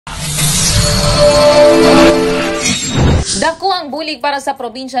Dako ang bulig para sa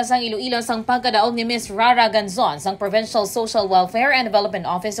probinsya sang Iloilo sang pagkadaog ni Miss Rara Ganzon sang Provincial Social Welfare and Development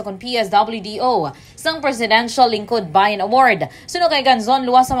Office o PSWDO sang Presidential Lingkod Bayan Award. Suno kay Ganzon,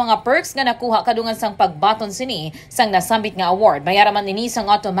 luwas sa mga perks nga nakuha kadungan sang pagbaton sini sang nasambit nga award. Bayaraman nini sang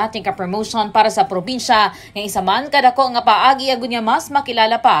automatic promotion para sa probinsya nga isa man kadako nga paagi agun niya mas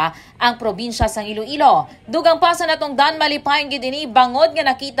makilala pa ang probinsya sang Iloilo. Dugang pa sa natong Dan Malipayon gid ini bangod nga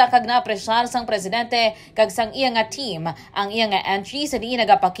nakita kag naapresyar sang presidente kag sang iya nga team ang iyang entry sa diin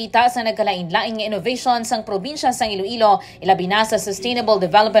nagapakita sa nagkalain-lain nga innovation sang probinsya sang Iloilo, ilabi na sa Sustainable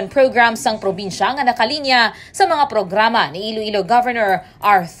Development Program sang probinsya nga nakalinya sa mga programa ni Iloilo Governor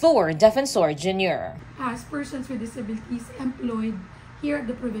Arthur Defensor Jr. As persons with disabilities employed here at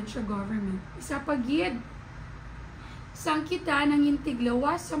the provincial government, isa pagid sang kita nang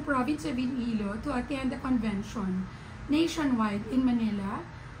intiglawas sang province of Iloilo to attend the convention nationwide in Manila.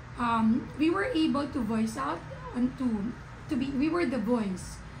 We were able to voice out and we were the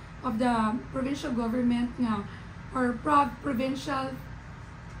voice of the provincial government nga or provincial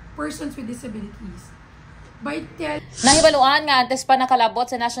persons with disabilities. Nahibaluan nga antes pa nakalabot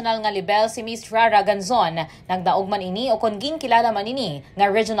sa national nga level si Miss Rara Ganzon, nagdaog man ini o konging kilala man ini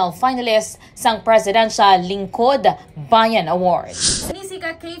nga regional finalist sang Presidential Lingkod Bayan Award.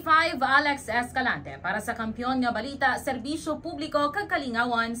 Sinisika K5 Alex Escalante para sa kampiyon nga balita, serbisyo publiko kag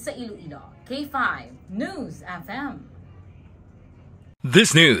kalingawan sa Iloilo. K5 News FM.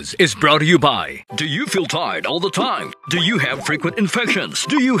 This news is brought to you by, do you feel tired all the time? Do you have frequent infections?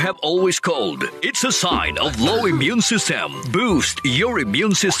 Do you have always cold? It's a sign of low immune system. Boost your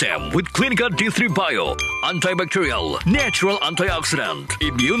immune system with Clinica D3 Bio, antibacterial, natural antioxidant,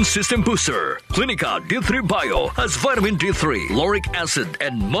 immune system booster. Clinica D3 Bio has vitamin D3, lauric acid,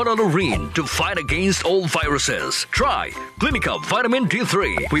 and monolurine to fight against all viruses. Try Clinica Vitamin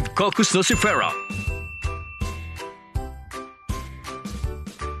D3 with Coccus nocifera.